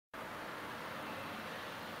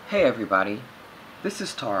Hey everybody, this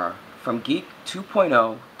is Tara from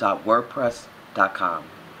geek2.0.wordpress.com.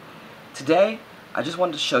 Today, I just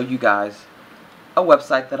wanted to show you guys a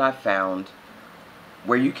website that I found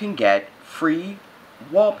where you can get free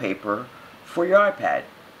wallpaper for your iPad.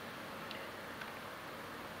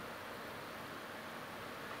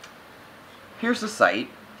 Here's the site,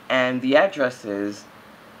 and the address is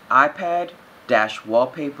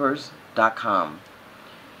ipad-wallpapers.com.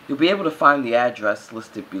 You'll be able to find the address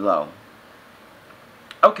listed below.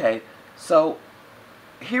 Okay, so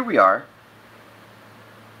here we are,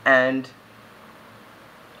 and you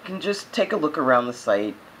can just take a look around the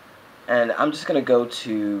site, and I'm just going to go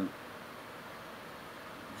to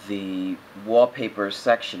the wallpapers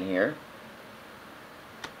section here.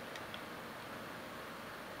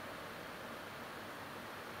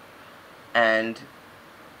 And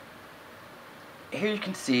here you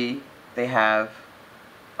can see they have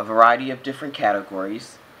a variety of different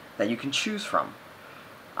categories that you can choose from.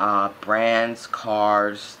 Brands,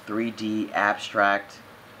 cars, 3D, abstract.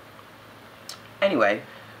 Anyway,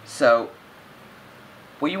 so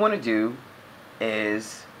what you want to do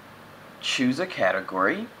is choose a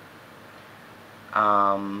category.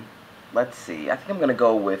 Let's see, I think I'm going to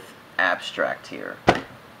go with abstract here.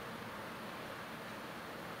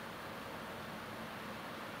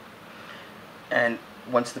 And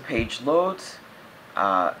once the page loads,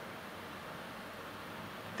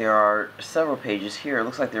 there are several pages here. It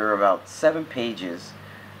looks like there are about 7 pages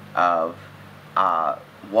of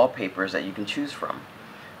wallpapers that you can choose from.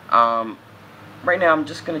 Right now I'm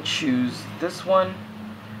just going to choose this one.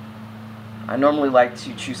 I normally like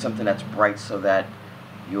to choose something that's bright so that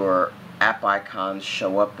your app icons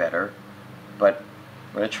show up better, but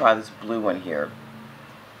I'm going to try this blue one here.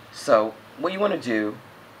 So what you want to do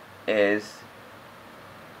is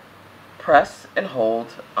press and hold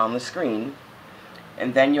on the screen,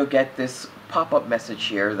 and then you'll get this pop-up message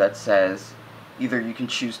here that says either you can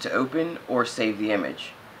choose to open or save the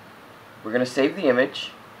image. We're going to save the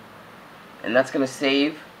image, and that's going to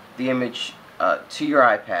save the image to your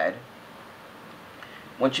iPad.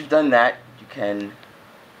 Once you've done that, you can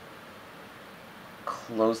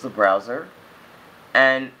close the browser,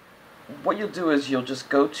 and what you'll do is you'll just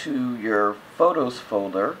go to your Photos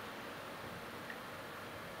folder,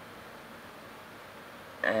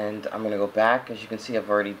 and I'm going to go back. As you can see, I've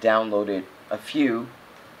already downloaded a few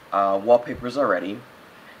wallpapers already,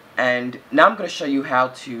 and now I'm going to show you how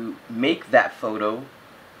to make that photo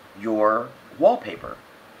your wallpaper.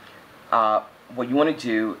 What you want to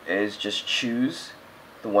do is just choose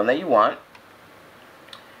the one that you want,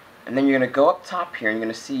 and then you're going to go up top here, and you're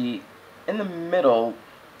going to see in the middle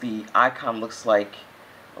the icon looks like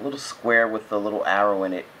a little square with a little arrow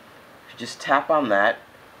in it. If you just tap on that,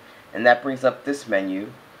 and that brings up this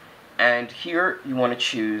menu, and here you want to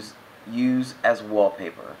choose Use as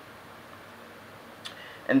Wallpaper.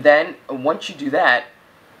 And then once you do that,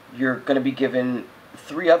 you're going to be given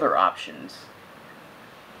 3 other options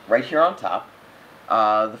right here on top.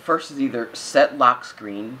 The first is either Set Lock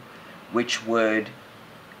Screen, which would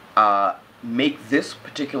make this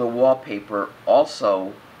particular wallpaper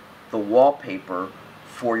also the wallpaper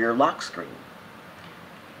for your lock screen.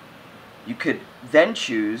 You could then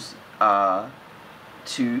choose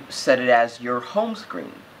to set it as your home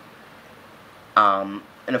screen, and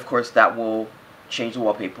of course that will change the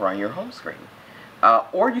wallpaper on your home screen.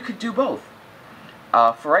 Or you could do both.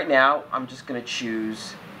 For right now, I'm just going to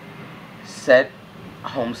choose Set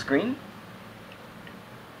Home Screen,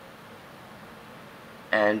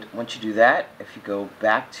 and once you do that, if you go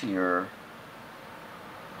back to your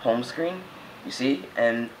home screen, you see,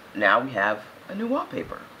 and now we have a new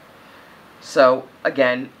wallpaper. So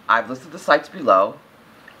again, I've listed the sites below.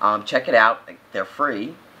 Check it out. They're free.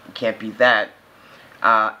 You can't beat that.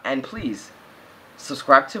 And please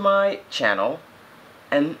subscribe to my channel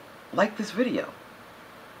and like this video.